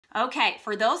Okay,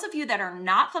 for those of you that are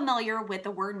not familiar with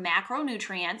the word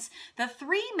macronutrients, the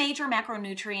three major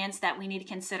macronutrients that we need to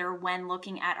consider when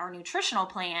looking at our nutritional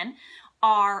plan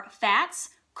are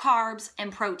fats, carbs,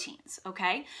 and proteins,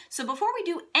 okay? So before we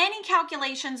do any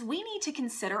calculations, we need to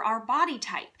consider our body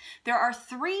type. There are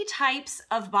three types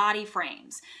of body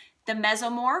frames. The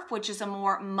mesomorph, which is a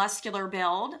more muscular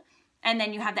build, and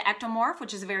then you have the ectomorph,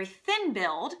 which is a very thin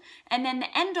build, and then the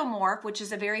endomorph, which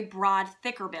is a very broad,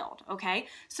 thicker build, okay?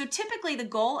 So typically the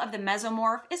goal of the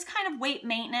mesomorph is kind of weight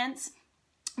maintenance,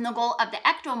 and the goal of the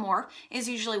ectomorph is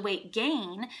usually weight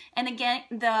gain, and again,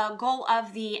 the goal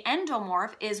of the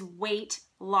endomorph is weight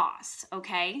loss,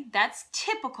 okay? That's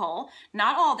typical,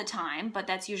 not all the time, but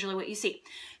that's usually what you see.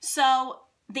 So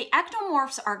the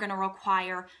ectomorphs are going to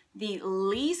require the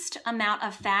least amount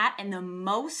of fat and the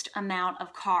most amount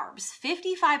of carbs.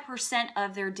 55%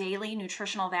 of their daily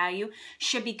nutritional value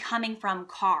should be coming from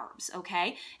carbs,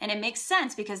 okay? And it makes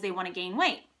sense because they want to gain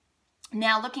weight.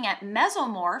 Now, looking at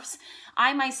mesomorphs,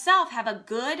 I myself have a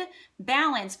good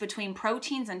balance between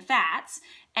proteins and fats,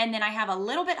 and then I have a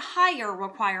little bit higher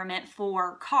requirement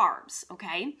for carbs,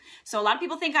 okay? So a lot of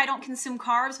people think I don't consume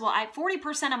carbs. Well,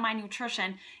 40% of my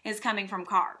nutrition is coming from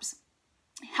carbs.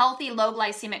 Healthy, low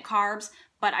glycemic carbs,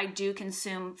 but I do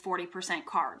consume 40%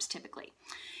 carbs typically.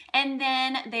 And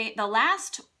then the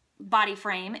last body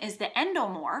frame is the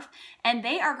endomorph, and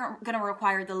they are going to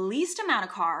require the least amount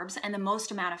of carbs and the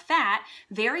most amount of fat,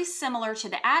 very similar to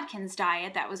the Atkins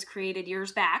diet that was created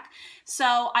years back.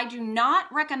 So I do not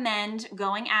recommend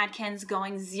going Atkins,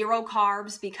 going zero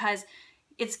carbs, because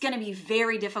it's going to be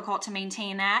very difficult to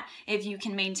maintain that. If you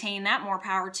can maintain that, more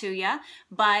power to you.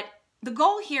 But the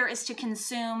goal here is to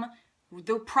consume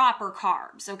the proper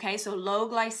carbs, okay? So low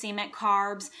glycemic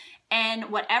carbs,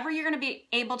 and whatever you're going to be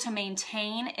able to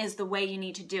maintain is the way you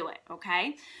need to do it,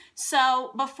 okay?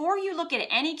 So before you look at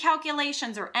any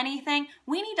calculations or anything,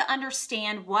 we need to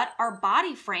understand what our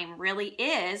body frame really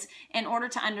is in order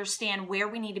to understand where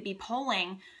we need to be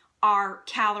pulling our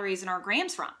calories and our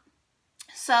grams from.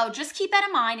 So just keep that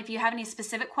in mind. If you have any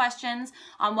specific questions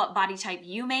on what body type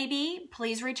you may be,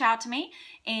 please reach out to me,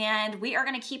 and we are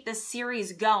going to keep this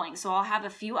series going. So I'll have a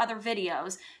few other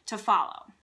videos to follow.